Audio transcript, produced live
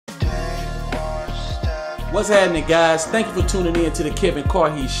What's happening, guys? Thank you for tuning in to the Kevin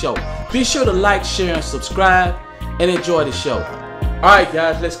Carhees Show. Be sure to like, share, and subscribe, and enjoy the show. Alright,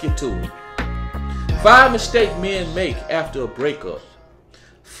 guys, let's get to it. 5 mistakes men make after a breakup.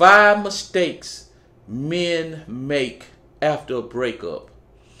 5 mistakes men make after a breakup.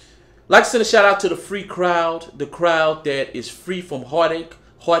 Like to send a shout out to the free crowd, the crowd that is free from heartache,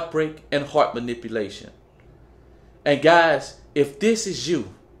 heartbreak, and heart manipulation. And guys, if this is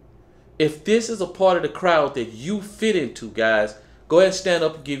you, if this is a part of the crowd that you fit into, guys, go ahead and stand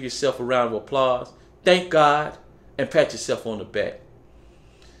up and give yourself a round of applause. Thank God and pat yourself on the back.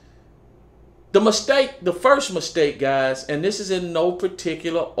 The first mistake, guys, and this is in no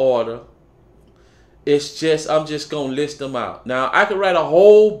particular order. I'm just going to list them out. Now, I could write a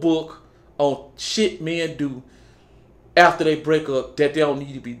whole book on shit men do after they break up that they don't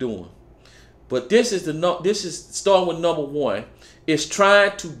need to be doing. But this is starting with number 1. Is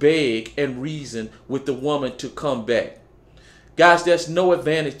trying to beg and reason with the woman to come back. Guys, there's no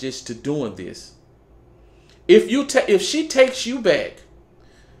advantages to doing this. If she takes you back,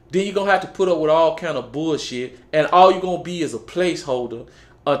 then you're going to have to put up with all kind of bullshit, and all you're going to be is a placeholder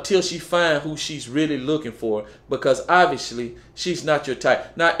until she finds who she's really looking for, because obviously she's not your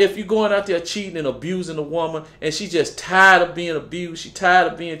type. Now, if you're going out there cheating and abusing a woman and she's just tired of being abused, she's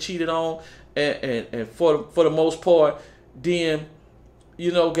tired of being cheated on, and for the most part, then,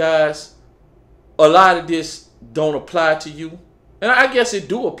 you know, guys, a lot of this don't apply to you. And I guess it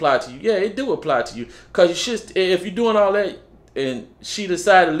do apply to you. Yeah, it do apply to you. Because if you're doing all that and she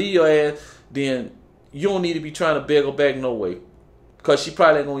decided to leave your ass, then you don't need to be trying to beg her back no way. Because she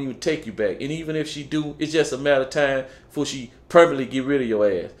probably ain't going to even take you back. And even if she do, it's just a matter of time before she permanently get rid of your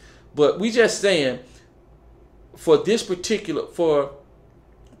ass. But we just saying, for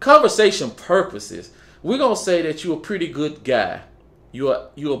conversation purposes, we're going to say that you're a pretty good guy. You're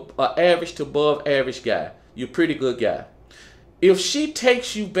an average to above average guy. You're a pretty good guy. If she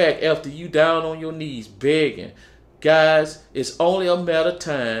takes you back after you down on your knees begging, guys, it's only a matter of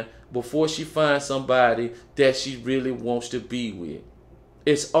time before she finds somebody that she really wants to be with.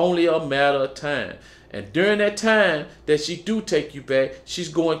 It's only a matter of time. And during that time that she do take you back, she's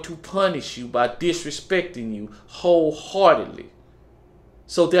going to punish you by disrespecting you wholeheartedly.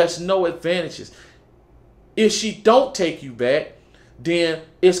 So there's no advantages. If she don't take you back, then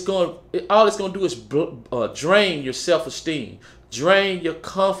all it's going to do is drain your self-esteem, drain your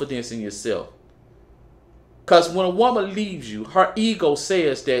confidence in yourself. Because when a woman leaves you, her ego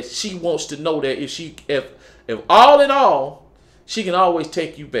says that she wants to know that if all in all, she can always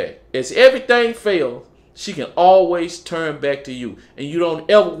take you back. As everything fails, she can always turn back to you. And you don't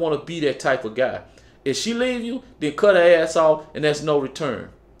ever want to be that type of guy. If she leave you, then cut her ass off and there's no return.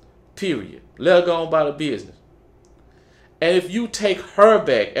 Period. Let her go on about her business. And if you take her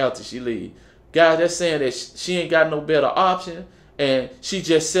back after she leaves, guys, that's saying that she ain't got no better option and she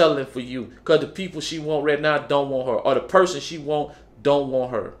just settling for you because the people she want right now don't want her, or the person she want don't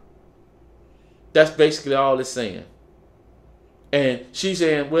want her. That's basically all it's saying. And she's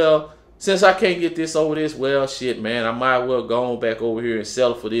saying, well, since I can't get this over this, well, shit, man, I might as well go on back over here and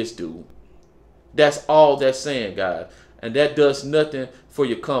settle for this dude. That's all that's saying, guys. And that does nothing for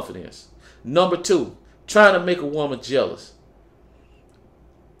your confidence. Number 2, trying to make a woman jealous.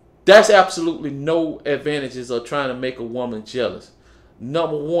 That's absolutely no advantages of trying to make a woman jealous.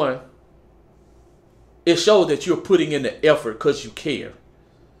 Number 1, it shows that you're putting in the effort because you care.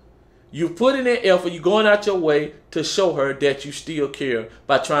 You're putting in effort. You're going out your way to show her that you still care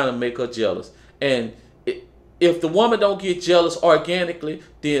by trying to make her jealous. And if the woman don't get jealous organically,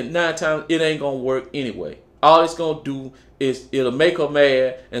 then 9 times it ain't going to work anyway. All it's going to do is it'll make her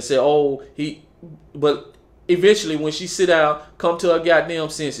mad and say, oh, but eventually when she sit down, come to her goddamn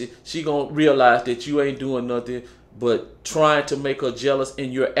senses, she going to realize that you ain't doing nothing but trying to make her jealous,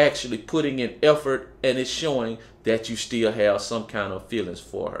 and you're actually putting in effort, and it's showing that you still have some kind of feelings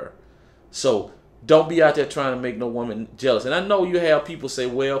for her. So don't be out there trying to make no woman jealous. And I know you have people say,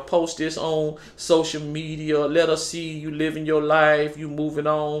 well, post this on social media, let her see you living your life, you moving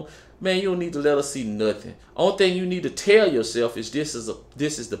on. Man, you don't need to let her see nothing. Only thing you need to tell yourself is this is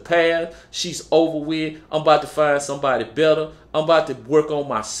the path. She's over with. I'm about to find somebody better. I'm about to work on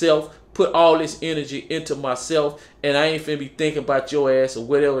myself. Put all this energy into myself. And I ain't finna be thinking about your ass or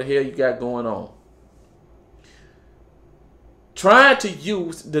whatever the hell you got going on. Trying to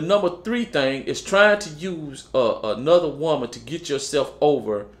use, the number 3 thing is trying to use another woman to get yourself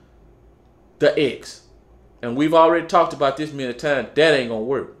over the ex. And we've already talked about this many times. That ain't gonna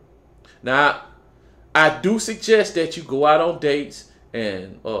work. Now, I do suggest that you go out on dates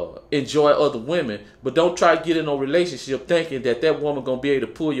and enjoy other women, but don't try to get in a relationship thinking that that woman gonna be able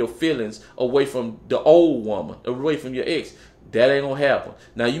to pull your feelings away from the old woman, away from your ex. That ain't gonna happen.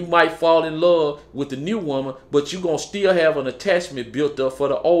 Now you might fall in love with the new woman, but you gonna still have an attachment built up for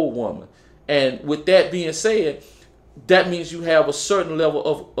the old woman. And with that being said, that means you have a certain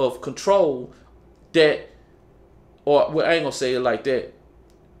level of control that, or well, I ain't gonna say it like that.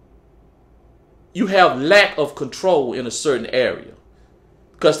 You have lack of control in a certain area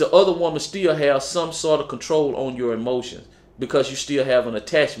because the other woman still has some sort of control on your emotions because you still have an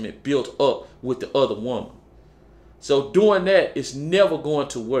attachment built up with the other woman. So doing that is never going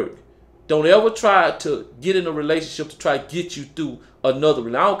to work. Don't ever try to get in a relationship to try to get you through another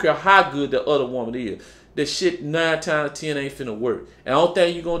relationship. I don't care how good the other woman is. That shit 9 times out of 10 ain't finna work. And the only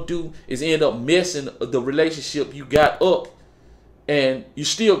thing you're going to do is end up messing the relationship you got up. And you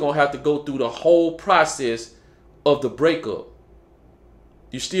still going to have to go through the whole process of the breakup.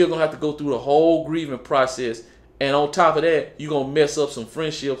 You still going to have to go through the whole grieving process. And on top of that, you're going to mess up some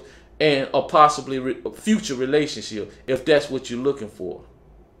friendships and a possibly future relationship if that's what you're looking for.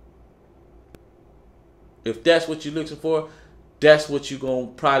 If that's what you're looking for, that's what you're going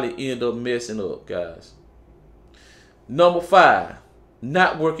to probably end up messing up, guys. Number 5,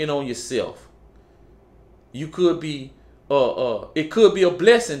 not working on yourself. You could be, it could be a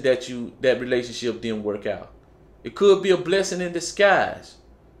blessing that that relationship didn't work out. It could be a blessing in disguise.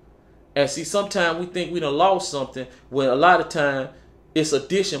 And see, sometimes we think we done lost something when a lot of time it's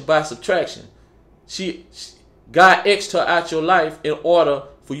addition by subtraction. God X'd her out your life in order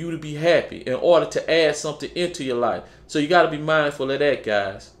for you to be happy, in order to add something into your life. So you got to be mindful of that,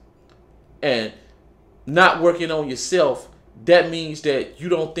 guys. And not working on yourself, that means that you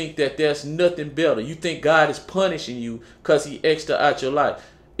don't think that there's nothing better. You think God is punishing you because he X'd her out your life.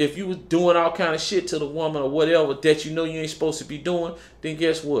 If you was doing all kind of shit to the woman or whatever that you know you ain't supposed to be doing, then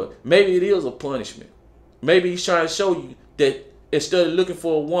guess what? Maybe it is a punishment. Maybe he's trying to show you that instead of looking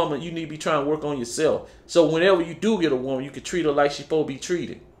for a woman, you need to be trying to work on yourself. So whenever you do get a woman, you can treat her like she's supposed to be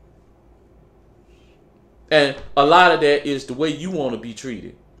treated. And a lot of that is the way you want to be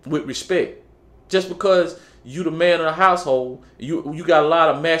treated, with respect. Just because you the man of the household, you got a lot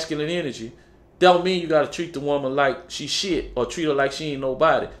of masculine energy, don't mean you got to treat the woman like she shit or treat her like she ain't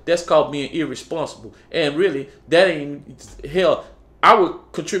nobody. That's called being irresponsible. And really, that ain't, hell, I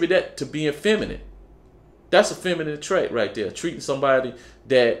would contribute that to being feminine. That's a feminine trait right there. Treating somebody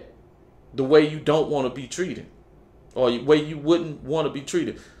that the way you don't want to be treated, or the way you wouldn't want to be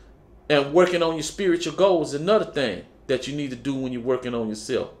treated. And working on your spiritual goals is another thing that you need to do when you're working on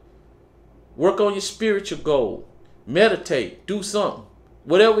yourself. Work on your spiritual goal. Meditate. Do something.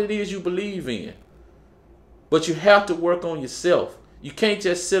 Whatever it is you believe in. But you have to work on yourself. You can't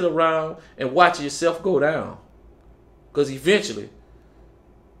just sit around and watch yourself go down. Because eventually,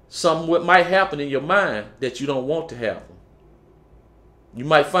 something might happen in your mind that you don't want to happen. You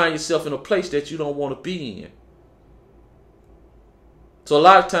might find yourself in a place that you don't want to be in. So a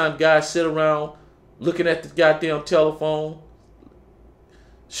lot of times guys sit around looking at the goddamn telephone,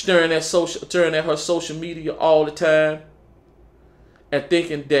 staring at her social media all the time, and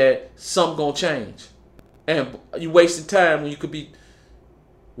thinking that something gonna change. And you wasting time when you could be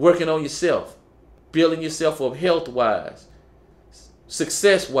working on yourself, building yourself up health-wise,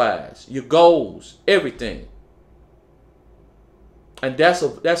 success-wise, your goals, everything. And that's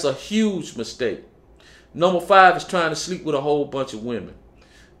a huge mistake. Number 5 is trying to sleep with a whole bunch of women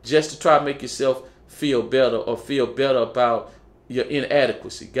just to try to make yourself feel better or feel better about your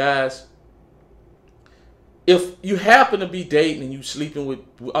inadequacy. Guys, if you happen to be dating and you sleeping with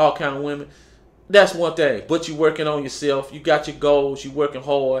all kind of women, that's one thing. But you're working on yourself. You got your goals. You're working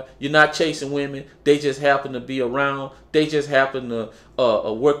hard. You're not chasing women. They just happen to be around. They just happen to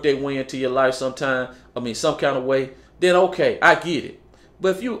work their way into your life sometime. I mean, some kind of way. Then okay, I get it.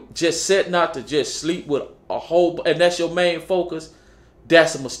 But if you just setting out to just sleep with a whole, and that's your main focus,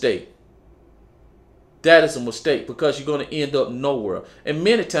 that's a mistake. That is a mistake because you're going to end up nowhere. And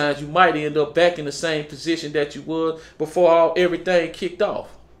many times you might end up back in the same position that you were before everything kicked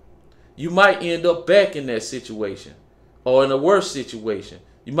off. You might end up back in that situation or in a worse situation.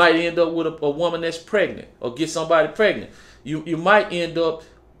 You might end up with a woman that's pregnant or get somebody pregnant. You might end up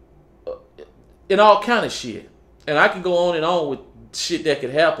in all kind of shit. And I can go on and on with shit that could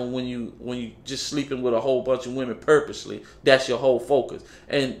happen when you just sleeping with a whole bunch of women purposely. That's your whole focus,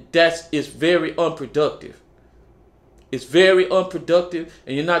 and it's very unproductive. It's very unproductive,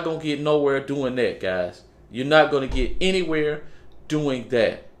 and you're not gonna get nowhere doing that, guys. You're not gonna get anywhere doing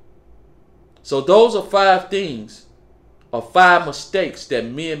that. So those are 5 things, or 5 mistakes that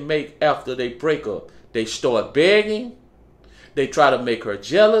men make after they break up. They start begging, They try to make her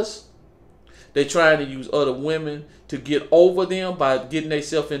jealous. They trying to use other women to get over them by getting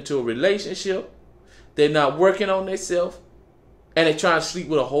themselves into a relationship. They're not working on themselves. And they trying to sleep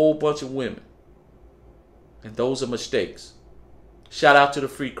with a whole bunch of women. And those are mistakes. Shout out to the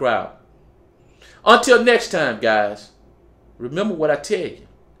free crowd. Until next time, guys, remember what I tell you.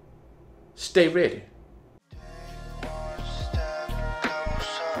 Stay ready.